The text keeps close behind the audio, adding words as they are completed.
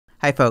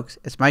Hi folks,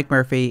 it's Mike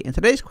Murphy, and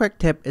today's quick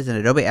tip is in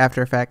Adobe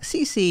After Effects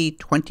CC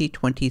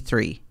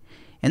 2023.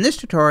 In this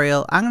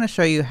tutorial, I'm going to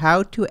show you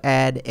how to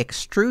add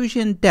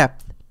extrusion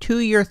depth to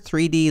your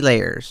 3D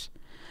layers.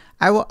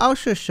 I will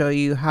also show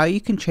you how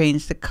you can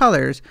change the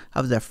colors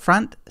of the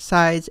front,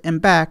 sides,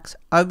 and backs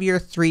of your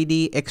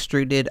 3D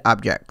extruded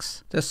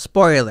objects. The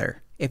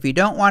spoiler: if you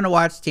don't want to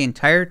watch the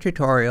entire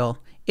tutorial,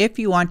 if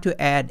you want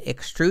to add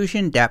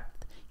extrusion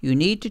depth, you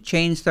need to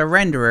change the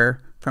renderer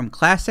from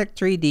Classic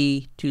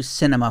 3D to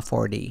Cinema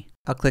 4D.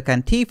 I'll click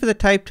on T for the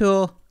type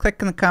tool,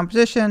 click on the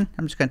composition.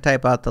 I'm just going to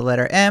type out the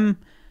letter M.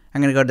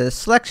 I'm going to go to the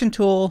selection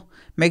tool,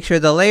 make sure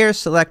the layer is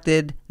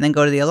selected, and then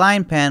go to the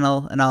align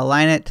panel, and I'll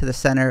align it to the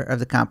center of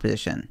the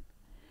composition.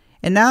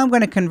 And now I'm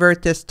going to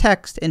convert this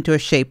text into a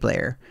shape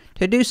layer.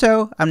 To do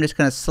so, I'm just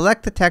going to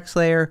select the text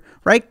layer,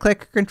 right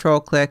click or control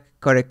click,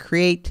 go to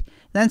create,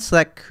 then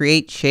select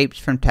create shapes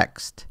from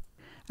text.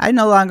 I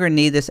no longer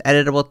need this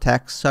editable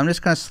text, so I'm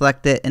just going to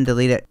select it and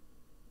delete it.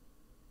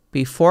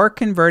 Before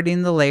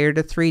converting the layer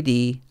to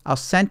 3D, I'll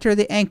center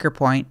the anchor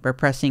point by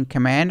pressing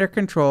Command or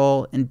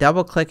Control and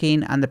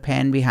double-clicking on the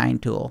Pan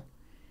Behind tool.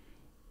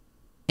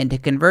 And to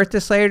convert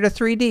this layer to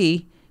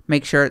 3D,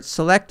 make sure it's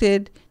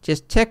selected,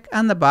 just tick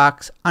on the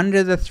box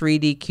under the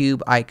 3D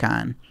cube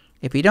icon.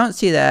 If you don't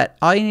see that,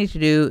 all you need to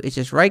do is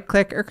just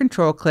right-click or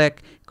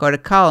Control-click, go to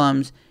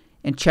Columns,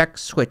 and check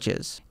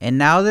Switches. And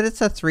now that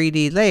it's a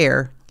 3D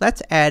layer,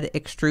 let's add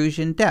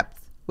extrusion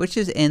depth, which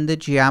is in the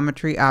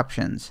Geometry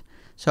options.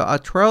 So I'll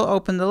twirl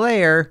open the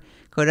layer,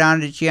 go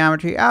down to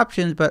Geometry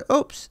Options, but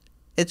oops,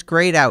 it's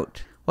grayed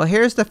out. Well,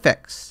 here's the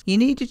fix. You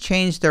need to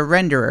change the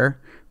renderer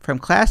from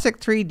Classic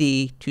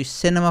 3D to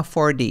Cinema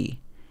 4D.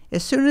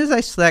 As soon as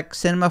I select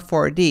Cinema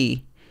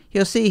 4D,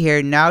 you'll see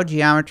here now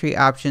Geometry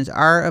Options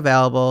are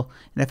available,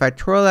 and if I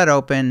twirl that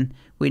open,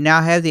 we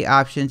now have the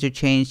option to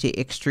change the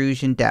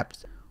extrusion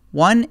depth.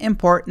 One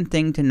important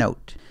thing to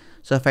note.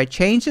 So if I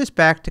change this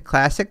back to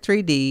Classic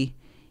 3D,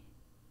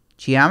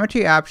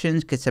 Geometry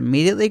Options gets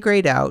immediately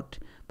grayed out,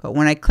 but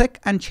when I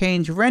click on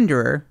Change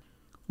Renderer,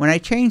 when I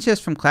change this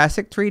from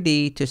Classic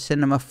 3D to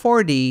Cinema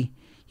 4D,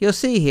 you'll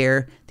see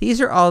here,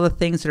 these are all the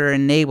things that are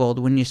enabled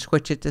when you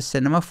switch it to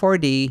Cinema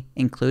 4D,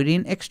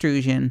 including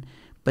extrusion,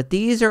 but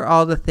these are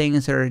all the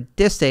things that are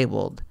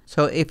disabled.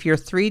 So if your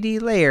 3D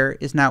layer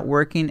is not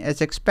working as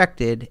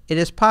expected, it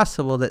is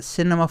possible that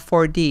Cinema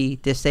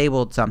 4D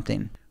disabled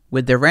something.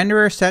 With the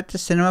renderer set to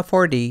Cinema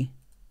 4D,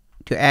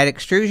 to add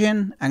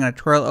extrusion, I'm going to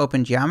twirl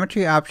open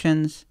Geometry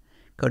Options,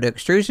 go to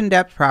Extrusion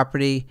Depth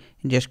property,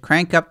 and just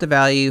crank up the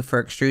value for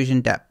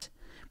extrusion depth.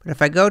 But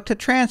if I go to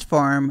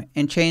Transform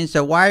and change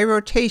the Y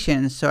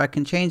rotation so I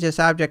can change this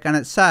object on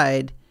its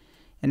side,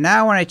 and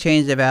now when I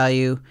change the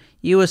value,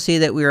 you will see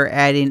that we are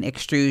adding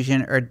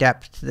extrusion or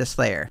depth to this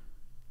layer.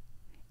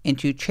 And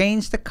to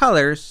change the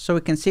colors so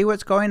we can see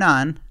what's going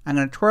on, I'm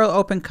going to twirl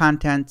open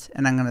Contents,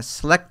 and I'm going to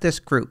select this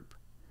group.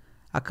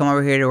 I'll come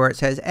over here to where it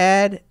says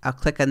Add, I'll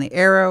click on the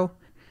arrow,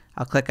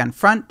 I'll click on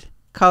Front,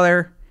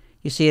 Color.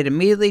 You see it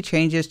immediately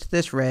changes to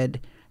this red.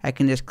 I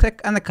can just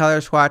click on the color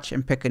swatch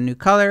and pick a new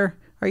color,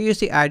 or use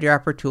the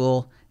eyedropper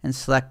tool and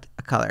select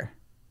a color.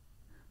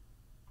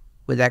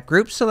 With that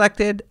group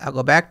selected, I'll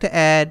go back to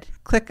Add,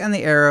 click on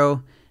the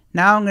arrow.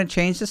 Now I'm going to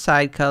change the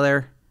side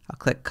color. I'll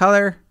click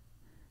Color,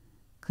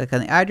 click on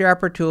the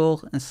eyedropper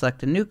tool and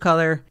select a new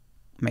color.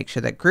 Make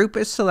sure that group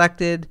is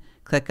selected,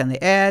 click on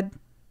the Add,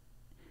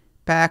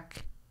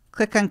 back,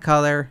 click on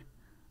color,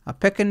 I'll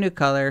pick a new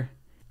color,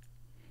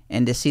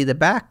 and to see the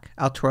back,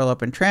 I'll twirl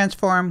open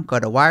Transform, go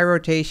to Y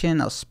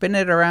rotation, I'll spin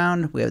it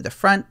around. We have the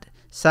front,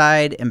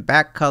 side, and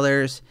back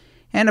colors,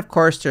 and of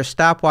course there's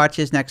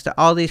stopwatches next to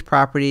all these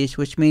properties,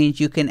 which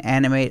means you can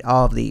animate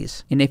all of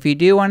these. And if you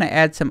do want to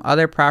add some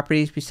other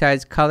properties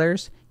besides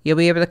colors, you'll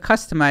be able to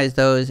customize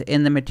those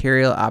in the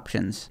material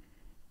options.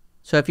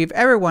 So if you've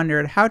ever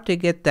wondered how to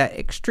get that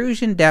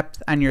extrusion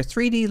depth on your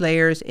 3D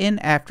layers in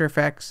After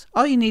Effects,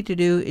 all you need to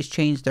do is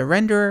change the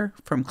renderer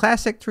from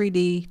Classic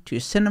 3D to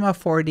Cinema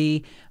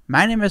 4D.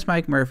 My name is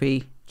Mike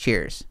Murphy.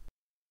 Cheers.